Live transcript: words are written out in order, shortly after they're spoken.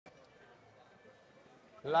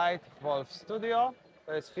Light Wolf Studio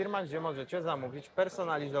to jest firma, gdzie możecie zamówić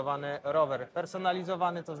personalizowany rower.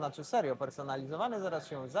 Personalizowany to znaczy serio personalizowany. Zaraz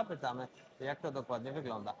się zapytamy, jak to dokładnie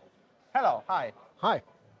wygląda. Hello, hi. Hi.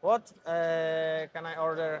 What can I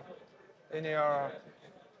order in your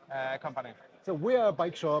company? So we are a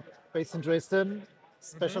bike shop based in Dresden,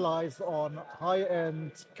 specialized on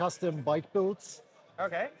high-end custom bike builds.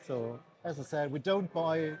 Okay. So as I said, we don't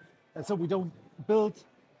buy, we don't build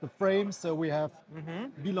the frames. So we have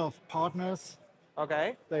beloved partners.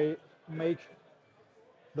 Okay. They make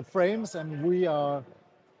the frames, and we are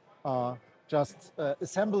just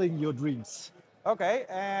assembling your dreams. Okay,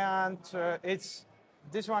 and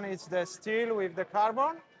this one is the steel with the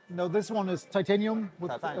carbon. No, this one is titanium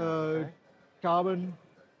with Titanium, okay. carbon.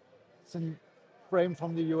 It's a frame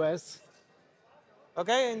from the US.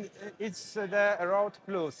 Okay, and it's the Road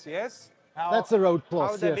Plus, yes? That's the Road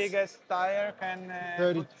Plus, How the yes. biggest tire can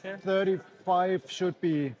 30, put here? 35 should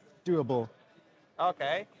be doable.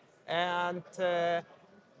 Okay, and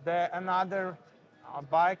the another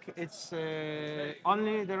bike, it's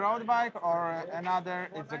only the road bike, or another,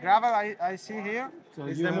 it's the gravel I see here. So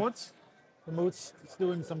It's you the have- Moods. The Moods is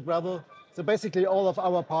doing some gravel. So basically all of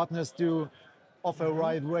our partners do offer a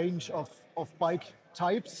wide range of bike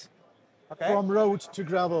types, Okay, from road to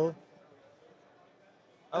gravel.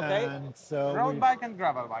 okay. And so Road bike and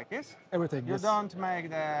gravel bike, yes? everything. You yes. don't make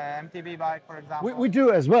the MTB bike, for example? We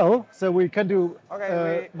do as well. So we can do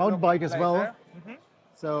Okay, we mountain look bike as well. later.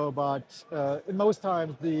 So, but in most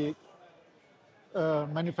times the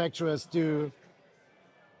manufacturers do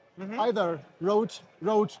either road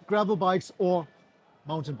gravel bikes or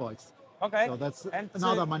mountain bikes. Okay. So that's and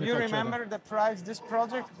another you manufacturer. remember the price this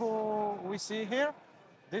project who we see here?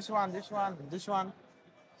 This one, this one, this one.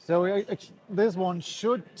 So this one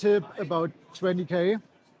should tip about 20k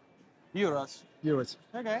Euros. euros.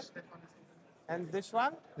 Okay. And this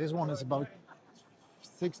one? This one is about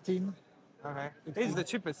 16. Okay. It's the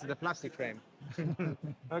cheapest, the plastic frame.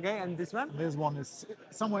 Okay, and this one? This one is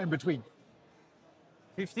somewhere in between.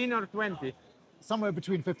 15 or 20? Somewhere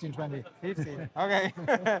between 15 and 20. 15. Okay.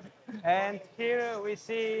 And here we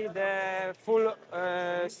see the full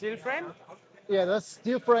steel frame. Yeah, that's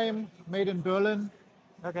steel frame made in Berlin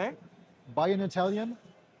Okay. by an Italian,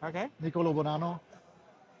 Okay. Niccolo Bonanno,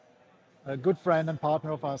 a good friend and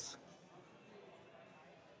partner of us.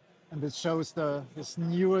 And this shows this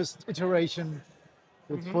newest iteration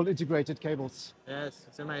with full integrated cables. Yes,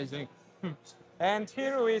 it's amazing. And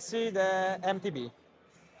here we see the MTB.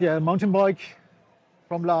 Yeah, mountain bike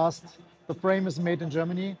from last. The frame is made in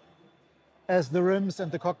Germany, as the rims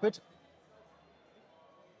and the cockpit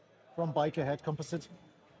from Bike Ahead Composite.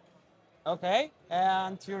 Okay.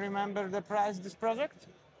 And you remember the price this project?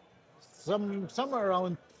 Somewhere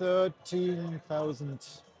around 13,000.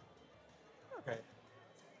 Okay.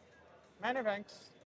 Many thanks.